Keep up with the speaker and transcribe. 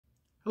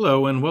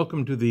Hello, and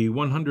welcome to the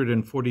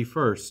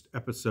 141st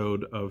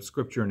episode of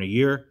Scripture in a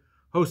Year,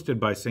 hosted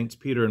by Saints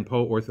Peter and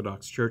Paul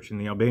Orthodox Church in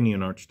the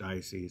Albanian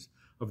Archdiocese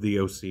of the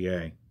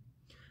OCA.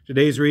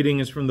 Today's reading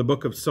is from the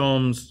book of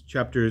Psalms,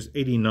 chapters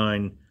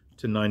 89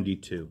 to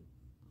 92.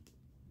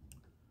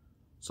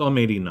 Psalm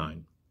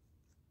 89.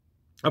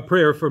 A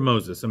prayer for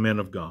Moses, a man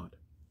of God.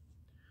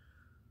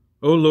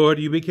 O Lord,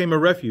 you became a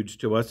refuge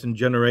to us in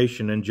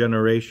generation and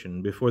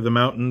generation, before the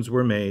mountains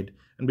were made,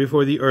 and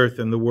before the earth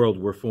and the world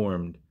were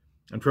formed.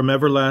 And from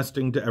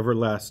everlasting to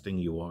everlasting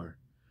you are.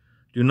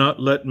 Do not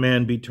let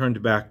man be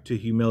turned back to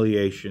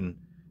humiliation.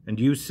 And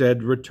you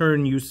said,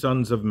 Return, you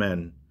sons of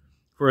men.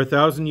 For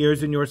 1,000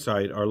 years in your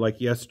sight are like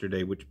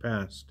yesterday which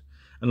passed,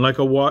 and like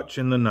a watch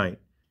in the night.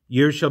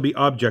 Years shall be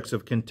objects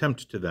of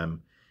contempt to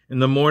them. In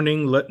the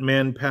morning let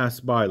man pass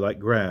by like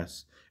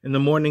grass. In the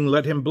morning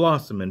let him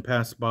blossom and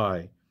pass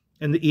by.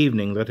 In the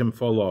evening let him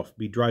fall off,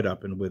 be dried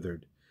up and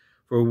withered.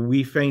 For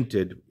we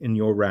fainted in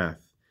your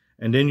wrath,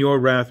 and in your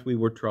wrath we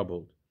were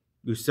troubled.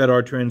 You set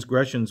our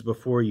transgressions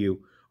before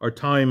you, our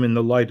time in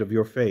the light of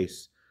your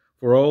face.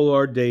 For all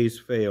our days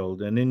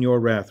failed, and in your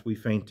wrath we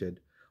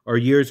fainted. Our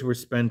years were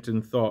spent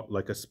in thought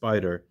like a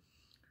spider.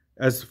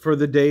 As for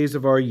the days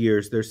of our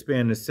years, their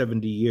span is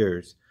 70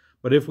 years.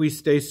 But if we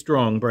stay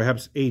strong,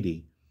 perhaps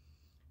 80.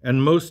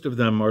 And most of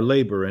them are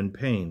labor and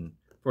pain.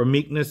 For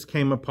meekness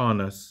came upon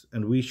us,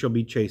 and we shall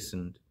be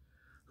chastened.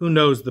 Who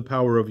knows the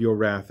power of your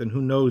wrath, and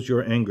who knows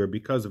your anger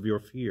because of your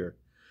fear?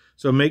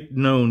 So make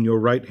known your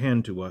right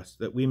hand to us,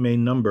 that we may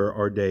number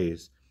our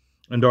days,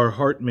 and our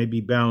heart may be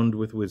bound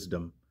with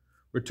wisdom.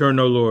 Return,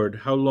 O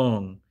Lord, how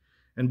long?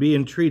 And be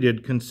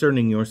entreated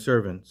concerning your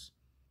servants.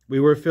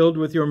 We were filled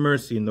with your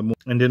mercy in the morning,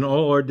 and in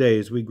all our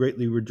days we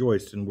greatly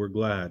rejoiced and were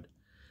glad.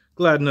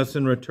 Gladden us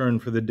in return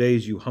for the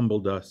days you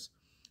humbled us,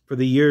 for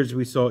the years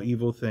we saw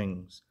evil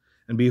things.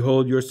 And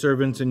behold your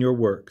servants and your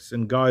works,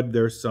 and guide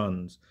their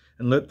sons,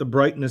 and let the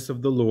brightness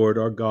of the Lord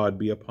our God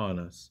be upon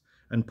us,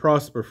 and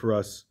prosper for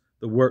us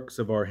the works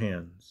of our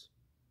hands.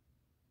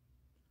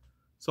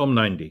 Psalm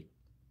 90.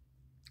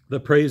 The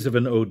praise of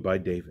an ode by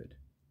David.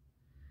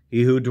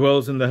 He who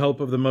dwells in the help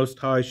of the Most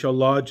High shall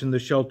lodge in the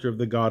shelter of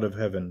the God of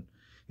heaven.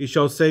 He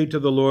shall say to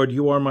the Lord,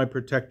 You are my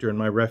protector and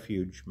my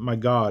refuge, my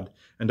God,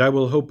 and I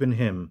will hope in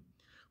him.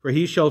 For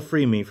he shall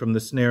free me from the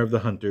snare of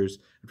the hunters,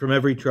 and from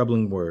every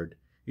troubling word.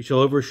 He shall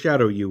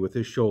overshadow you with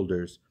his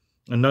shoulders,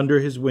 and under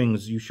his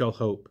wings you shall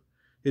hope.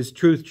 His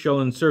truth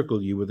shall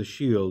encircle you with a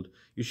shield.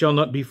 You shall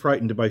not be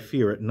frightened by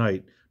fear at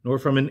night, nor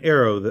from an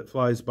arrow that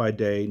flies by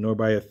day, nor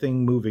by a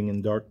thing moving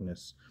in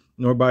darkness,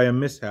 nor by a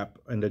mishap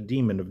and a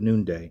demon of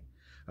noonday.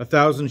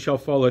 1,000 shall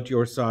fall at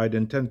your side,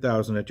 and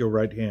 10,000 at your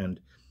right hand,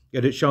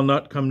 yet it shall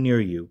not come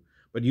near you.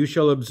 But you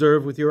shall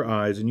observe with your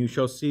eyes, and you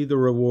shall see the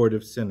reward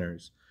of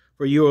sinners.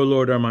 For you, O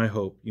Lord, are my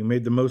hope. You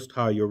made the Most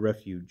High your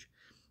refuge.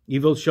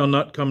 Evil shall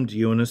not come to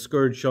you, and a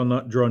scourge shall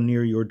not draw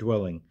near your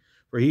dwelling.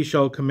 For he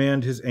shall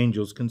command his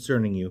angels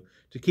concerning you,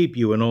 to keep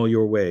you in all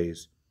your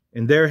ways.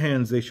 In their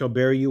hands they shall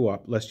bear you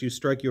up, lest you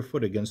strike your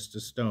foot against a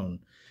stone.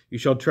 You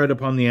shall tread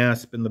upon the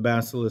asp and the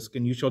basilisk,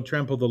 and you shall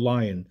trample the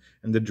lion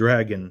and the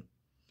dragon.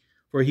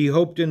 For he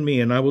hoped in me,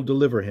 and I will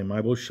deliver him.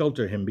 I will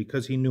shelter him,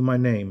 because he knew my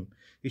name.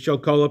 He shall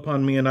call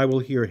upon me, and I will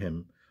hear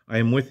him. I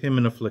am with him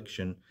in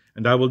affliction,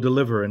 and I will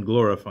deliver and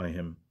glorify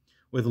him.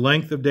 With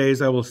length of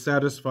days I will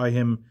satisfy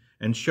him,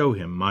 and show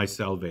him my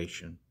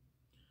salvation.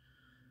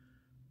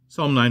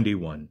 Psalm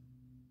 91.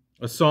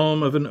 A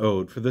psalm of an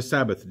ode for the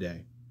Sabbath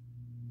day.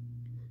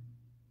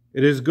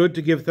 It is good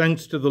to give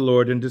thanks to the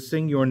Lord and to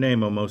sing your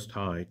name, O Most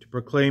High, to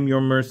proclaim your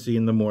mercy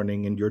in the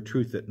morning and your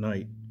truth at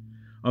night.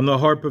 On the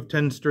harp of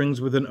 10 strings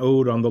with an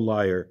ode on the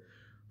lyre.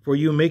 For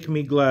you make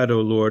me glad,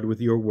 O Lord,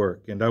 with your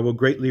work, and I will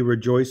greatly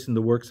rejoice in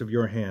the works of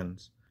your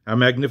hands. How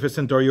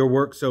magnificent are your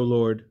works, O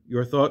Lord!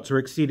 Your thoughts are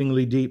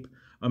exceedingly deep.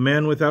 A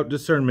man without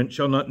discernment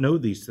shall not know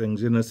these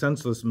things, and a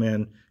senseless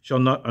man shall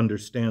not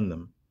understand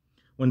them.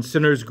 When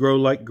sinners grow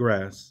like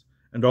grass,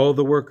 and all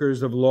the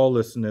workers of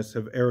lawlessness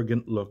have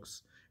arrogant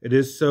looks, it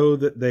is so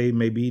that they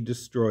may be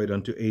destroyed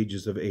unto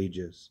ages of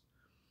ages.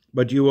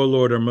 But you, O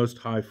Lord, are most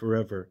high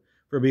forever.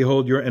 For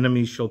behold, your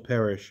enemies shall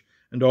perish,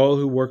 and all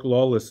who work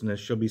lawlessness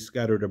shall be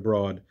scattered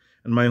abroad.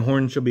 And my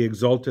horn shall be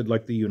exalted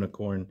like the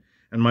unicorn,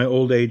 and my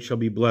old age shall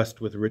be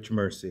blessed with rich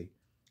mercy.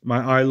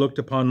 My eye looked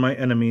upon my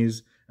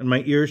enemies, and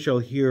my ear shall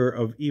hear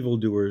of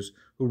evildoers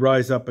who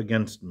rise up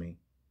against me.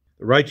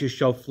 The righteous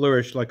shall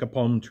flourish like a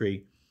palm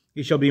tree.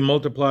 He shall be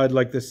multiplied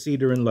like the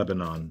cedar in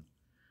Lebanon.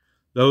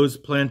 Those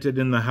planted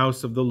in the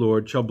house of the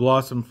Lord shall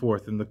blossom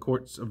forth in the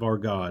courts of our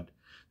God.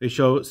 They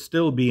shall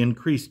still be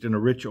increased in a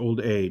rich old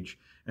age,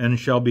 and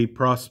shall be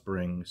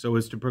prospering, so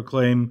as to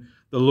proclaim,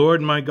 The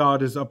Lord my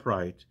God is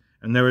upright,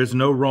 and there is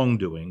no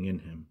wrongdoing in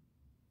him.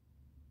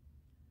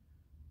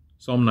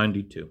 Psalm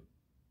 92.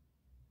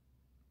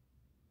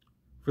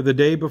 For the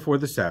day before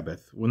the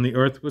Sabbath, when the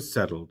earth was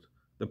settled,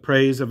 the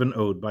praise of an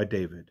ode by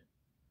David.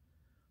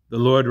 The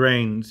Lord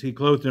reigns. He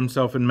clothed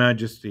himself in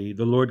majesty.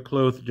 The Lord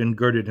clothed and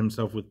girded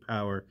himself with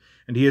power.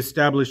 And he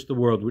established the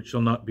world which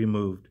shall not be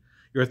moved.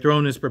 Your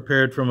throne is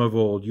prepared from of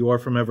old. You are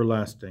from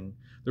everlasting.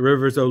 The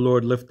rivers, O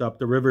Lord,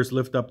 the rivers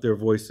lift up their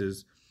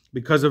voices,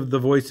 because of the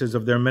voices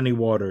of their many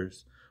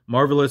waters.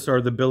 Marvelous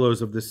are the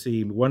billows of the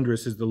sea,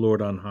 wondrous is the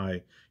Lord on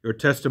high. Your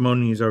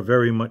testimonies are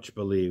very much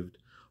believed.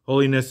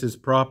 Holiness is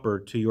proper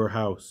to your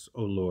house,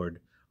 O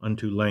Lord,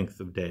 unto length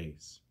of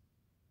days.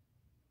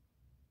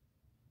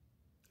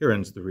 Here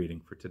ends the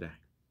reading for today.